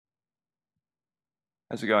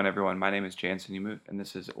How's it going, everyone? My name is Jansen Umut, and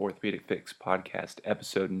this is Orthopedic Fix Podcast,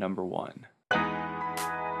 episode number 1. I'm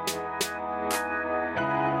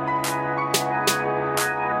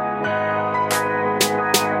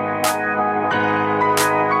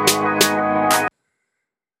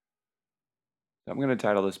going to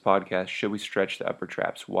title this podcast, Should We Stretch the Upper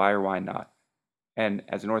Traps? Why or why not? And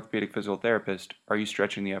as an orthopedic physical therapist, are you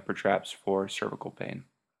stretching the upper traps for cervical pain?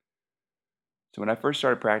 So when I first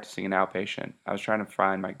started practicing an outpatient, I was trying to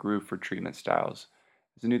find my groove for treatment styles.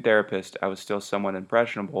 As a new therapist, I was still somewhat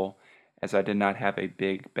impressionable as I did not have a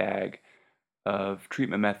big bag of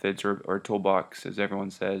treatment methods or toolbox, as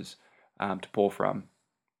everyone says, to pull from.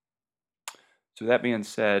 So that being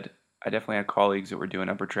said, I definitely had colleagues that were doing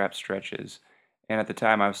upper trap stretches, and at the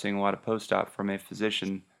time I was seeing a lot of post-op from a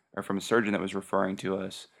physician or from a surgeon that was referring to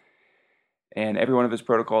us, and every one of his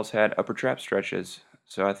protocols had upper trap stretches.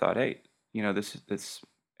 So I thought, hey, this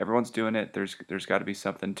everyone's doing it. There's got to be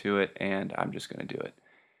something to it, and I'm just going to do it.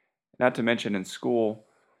 Not to mention in school,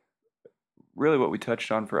 really what we touched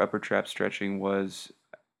on for upper trap stretching was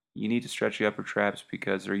you need to stretch the upper traps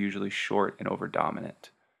because they're usually short and over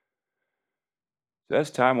dominant. So as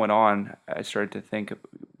time went on, I started to think,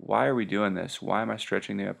 why are we doing this? Why am I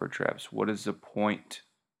stretching the upper traps? What is the point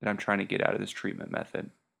that I'm trying to get out of this treatment method?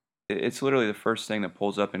 It's literally the first thing that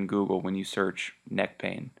pulls up in Google when you search neck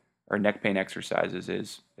pain or neck pain exercises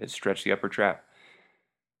is stretch the upper trap.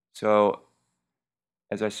 So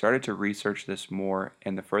as I started to research this more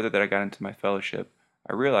and the further that I got into my fellowship,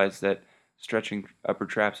 I realized that stretching upper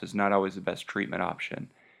traps is not always the best treatment option.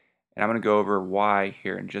 And I'm going to go over why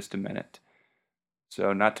here in just a minute.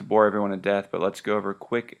 So not to bore everyone to death, but let's go over a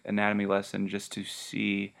quick anatomy lesson just to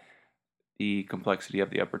see the complexity of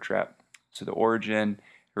the upper trap. So the origin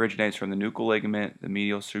originates from the nuchal ligament, the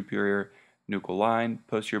medial superior nuchal line,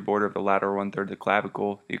 posterior border of the lateral one-third of the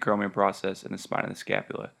clavicle, the acromion process, and the spine of the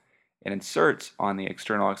scapula. It inserts on the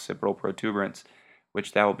external occipital protuberance,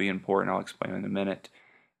 which that will be important, I'll explain in a minute.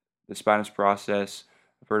 The spinous process,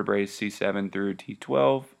 vertebrae C7 through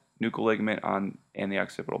T12, nuchal ligament and the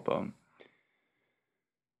occipital bone.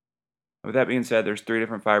 With that being said, there's 3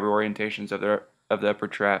 different fiber orientations of the upper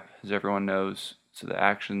trap, as everyone knows. So the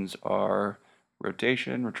actions are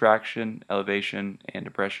rotation, retraction, elevation, and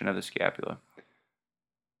depression of the scapula.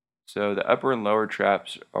 So the upper and lower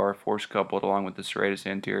traps are force coupled along with the serratus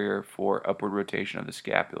anterior for upward rotation of the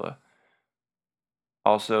scapula.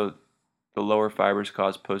 Also, the lower fibers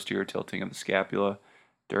cause posterior tilting of the scapula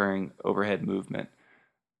during overhead movement.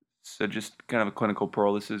 So just kind of a clinical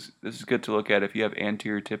pearl. This is good to look at if you have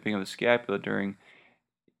anterior tipping of the scapula during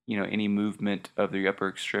any movement of the upper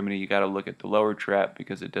extremity. You got to look at the lower trap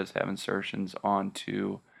because it does have insertions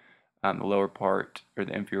onto the lower part or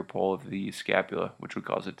the inferior pole of the scapula, which would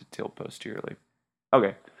cause it to tilt posteriorly.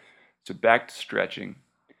 Okay, so back to stretching.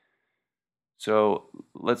 So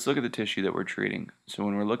let's look at the tissue that we're treating. So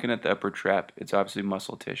when we're looking at the upper trap, it's obviously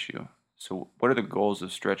muscle tissue. So what are the goals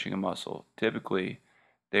of stretching a muscle? Typically,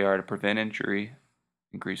 they are to prevent injury,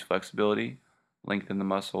 increase flexibility, lengthen the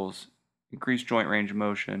muscles, increase joint range of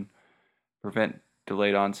motion, prevent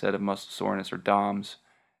delayed onset of muscle soreness or DOMS,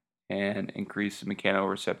 and increase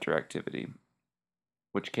mechanoreceptor activity,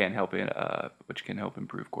 which can help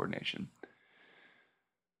improve coordination.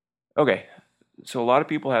 Okay, so a lot of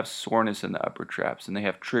people have soreness in the upper traps and they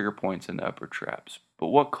have trigger points in the upper traps. But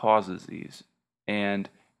what causes these? And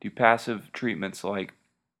do passive treatments like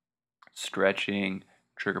stretching,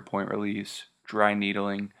 trigger point release, dry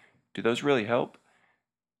needling, do those really help?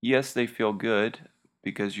 Yes, they feel good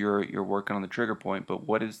because you're working on the trigger point, but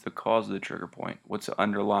what is the cause of the trigger point? What's the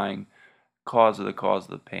underlying cause of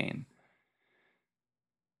the pain?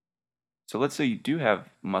 So let's say you do have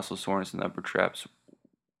muscle soreness in the upper traps.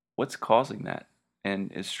 What's causing that?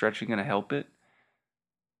 And is stretching going to help it?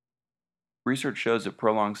 Research shows that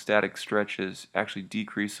prolonged static stretches actually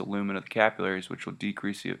decrease the lumen of the capillaries, which will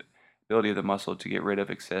decrease the ability of the muscle to get rid of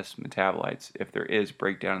excess metabolites if there is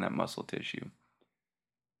breakdown in that muscle tissue.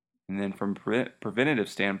 And then from a preventative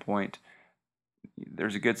standpoint,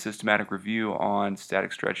 there's a good systematic review on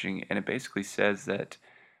static stretching, and it basically says that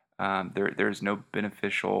there's no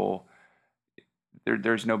benefit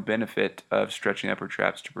of stretching upper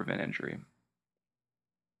traps to prevent injury.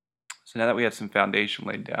 So now that we have some foundation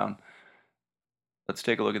laid down, let's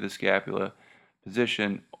take a look at the scapula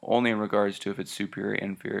position only in regards to if it's superior or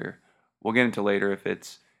inferior. We'll get into later if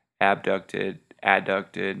it's abducted,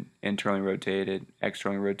 adducted, internally rotated,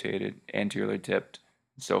 externally rotated, anteriorly tipped,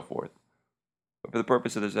 and so forth. But for the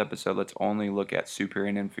purpose of this episode, let's only look at superior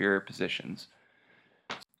and inferior positions.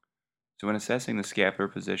 So when assessing the scapular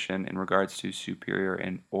position in regards to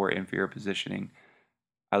superior or inferior positioning,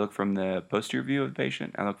 I look from the posterior view of the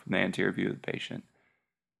patient, I look from the anterior view of the patient.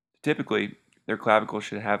 Typically, their clavicle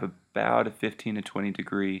should have about a 15 to 20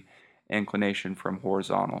 degree inclination from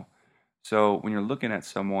horizontal. So when you're looking at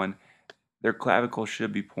someone, their clavicle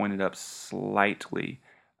should be pointed up slightly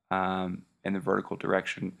in the vertical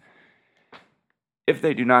direction. If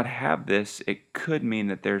they do not have this, it could mean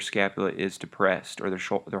that their scapula is depressed or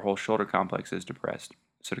their whole shoulder complex is depressed.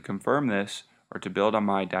 So to confirm this, or to build on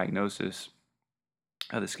my diagnosis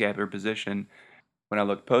of the scapular position, when I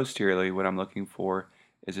look posteriorly, what I'm looking for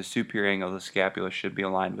is a superior angle of the scapula should be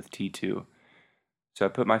aligned with T2. So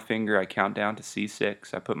I count down to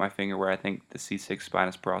C6. I put my finger where I think the C6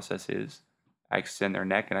 spinous process is. I extend their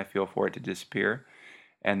neck and I feel for it to disappear.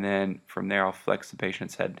 And then from there, I'll flex the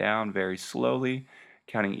patient's head down very slowly,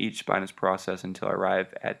 counting each spinous process until I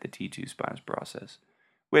arrive at the T2 spinous process.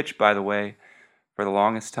 Which, by the way, for the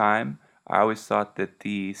longest time, I always thought that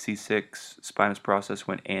the C6 spinous process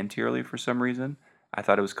went anteriorly for some reason. I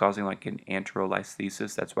thought it was causing like an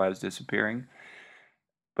anterolisthesis, that's why it was disappearing.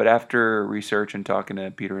 But after research and talking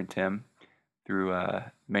to Peter and Tim through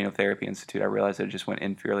Manual Therapy Institute, I realized that it just went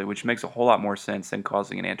inferiorly, which makes a whole lot more sense than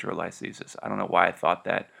causing an anterolisthesis. I don't know why I thought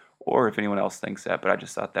that, or if anyone else thinks that, but I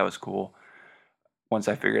just thought that was cool once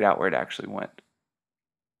I figured out where it actually went.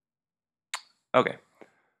 Okay,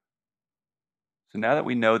 so now that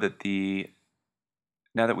we know that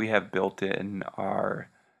now that we have built in our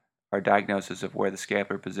diagnosis of where the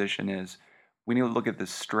scapular position is, we need to look at the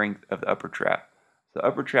strength of the upper trap. The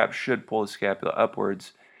upper trap should pull the scapula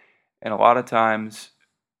upwards, and a lot of times,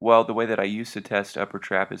 well, the way that I used to test upper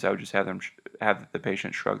trap is I would just have the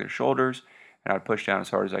patient shrug their shoulders, and I would push down as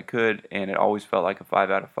hard as I could, and it always felt like a 5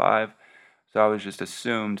 out of 5. So I always just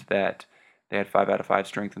assumed that they had 5 out of 5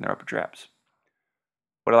 strength in their upper traps.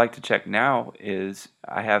 What I like to check now is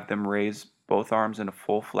I have them raise both arms in a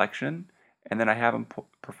full flexion, and then I have them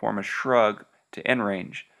perform a shrug to end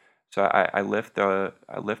range. So I lift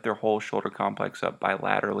their whole shoulder complex up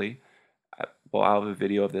bilaterally. Well, I'll have a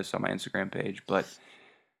video of this on my Instagram page, but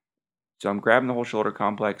so I'm grabbing the whole shoulder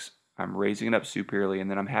complex, I'm raising it up superiorly, and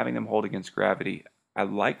then I'm having them hold against gravity. I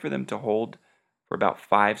like for them to hold for about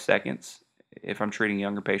 5 seconds. If I'm treating a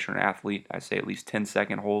younger patient or an athlete, I say at least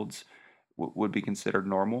 10-second holds would be considered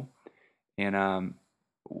normal. And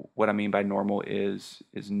what I mean by normal is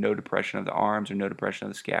no depression of the arms or no depression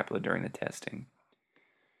of the scapula during the testing.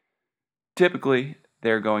 Typically,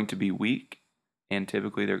 they're going to be weak, and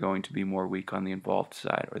typically they're going to be more weak on the involved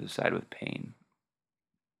side or the side with pain.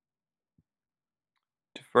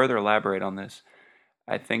 To further elaborate on this,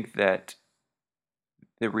 I think that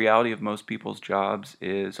the reality of most people's jobs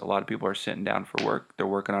is a lot of people are sitting down for work. They're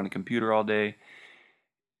working on a computer all day.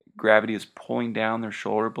 Gravity is pulling down their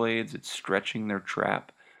shoulder blades, it's stretching their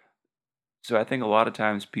trap. So I think a lot of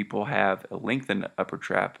times people have a lengthened upper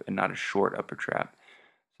trap and not a short upper trap.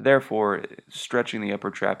 So therefore, stretching the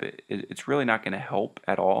upper trap, it's really not going to help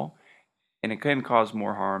at all, and it can cause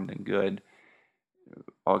more harm than good.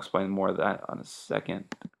 I'll explain more of that in a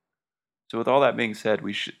second. So with all that being said,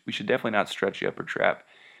 we should definitely not stretch the upper trap,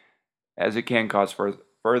 as it can cause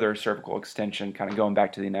further cervical extension, kind of going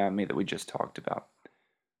back to the anatomy that we just talked about.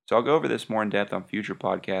 So I'll go over this more in depth on future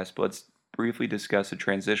podcasts, but let's briefly discuss the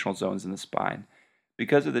transitional zones in the spine.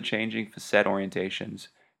 Because of the changing facet orientations,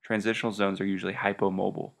 transitional zones are usually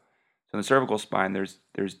hypomobile. So in the cervical spine,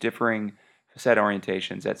 there's differing facet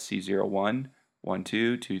orientations at C01, 1,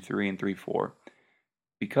 2, 2, 3, and 3, 4.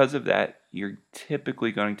 Because of that, you're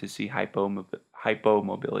typically going to see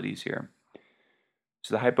hypomobilities here.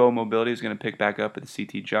 So the hypomobility is going to pick back up at the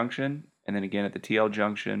CT junction, and then again at the TL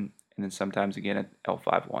junction, and then sometimes again at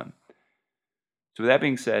L5-1. So with that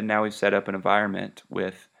being said, now we've set up an environment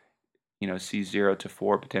with C0 to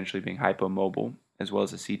 4 potentially being hypomobile, as well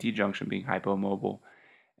as the CT junction being hypomobile.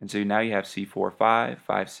 And so now you have C4, 5,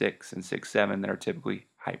 5, 6, and 6, 7 that are typically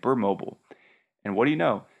hypermobile. And what do you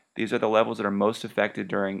know? These are the levels that are most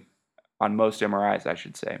affected on most MRIs, I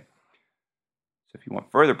should say. So if you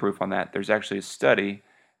want further proof on that, there's actually a study,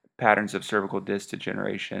 Patterns of Cervical Disc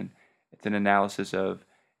Degeneration. It's an analysis of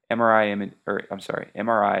MRIs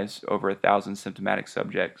over 1,000 symptomatic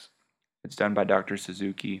subjects. It's done by Dr.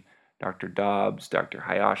 Suzuki, Dr. Dobbs, Dr.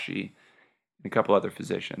 Hayashi, and a couple other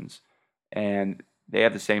physicians. And they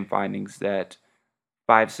have the same findings that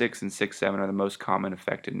 5, 6, and 6, 7 are the most common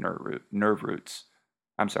affected nerve roots.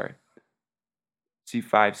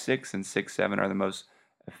 C5, 6, and 6, 7 are the most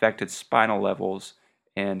affected spinal levels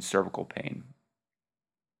and cervical pain.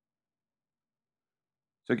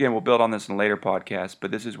 So again, we'll build on this in a later podcast,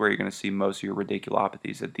 but this is where you're going to see most of your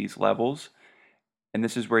radiculopathies at these levels. And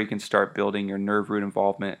this is where you can start building your nerve root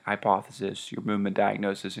involvement hypothesis, your movement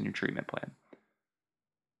diagnosis, and your treatment plan.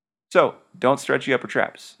 So don't stretch the upper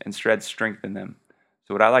traps. Instead, strengthen them.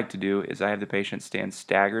 So what I like to do is I have the patient stand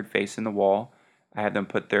staggered facing the wall. I have them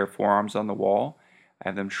put their forearms on the wall. I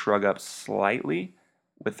have them shrug up slightly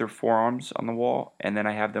with their forearms on the wall, and then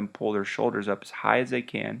I have them pull their shoulders up as high as they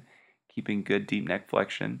can, keeping good deep neck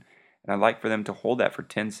flexion. And I like for them to hold that for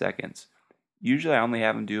 10 seconds. Usually I only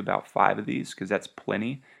have them do about 5 of these because that's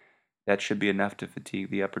plenty. That should be enough to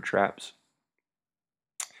fatigue the upper traps.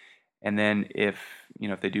 And then if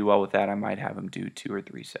they do well with that, I might have them do 2 or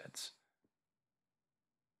 3 sets.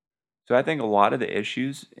 So I think a lot of the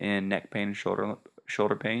issues in neck pain and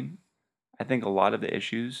shoulder pain, I think a lot of the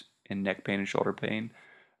issues in neck pain and shoulder pain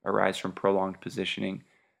arise from prolonged positioning,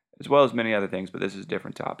 as well as many other things, but this is a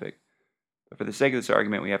different topic. But for the sake of this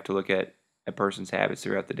argument, we have to look at a person's habits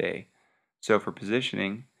throughout the day. So for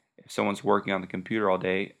positioning, if someone's working on the computer all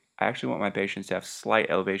day, I actually want my patients to have slight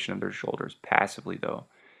elevation of their shoulders, passively though.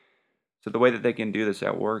 So the way that they can do this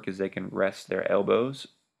at work is they can rest their elbows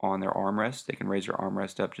on their armrest. They can raise their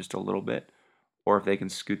armrest up just a little bit, or if they can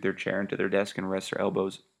scoot their chair into their desk and rest their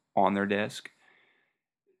elbows on their desk,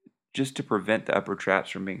 just to prevent the upper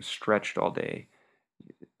traps from being stretched all day.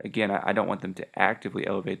 Again, I don't want them to actively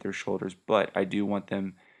elevate their shoulders, but I do want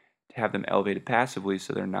them to have them elevated passively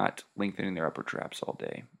so they're not lengthening their upper traps all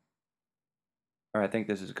day. Or I think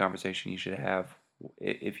this is a conversation you should have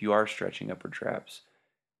if you are stretching upper traps,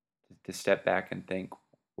 to step back and think,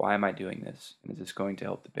 why am I doing this? And is this going to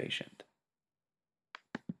help the patient?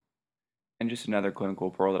 And just another clinical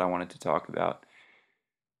pearl that I wanted to talk about.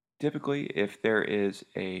 Typically, if there is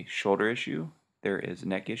a shoulder issue, there is a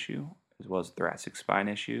neck issue, as well as a thoracic spine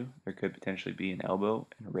issue. There could potentially be an elbow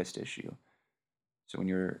and a wrist issue. So when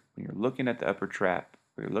you're looking at the upper trap,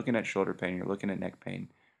 or you're looking at shoulder pain, you're looking at neck pain,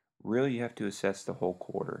 really you have to assess the whole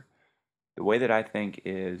quarter. The way that I think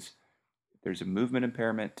is, if there's a movement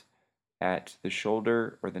impairment at the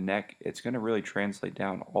shoulder or the neck, it's going to really translate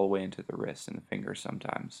down all the way into the wrist and the fingers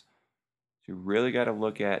sometimes. So you really got to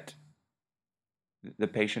look at the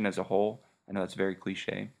patient as a whole. I know that's very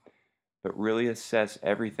cliche, but really assess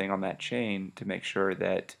everything on that chain to make sure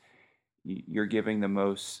that you're giving the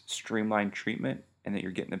most streamlined treatment and that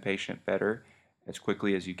you're getting the patient better as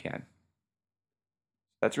quickly as you can.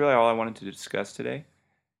 That's really all I wanted to discuss today.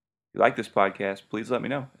 If you like this podcast, please let me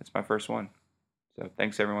know. It's my first one. So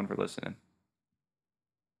thanks everyone for listening.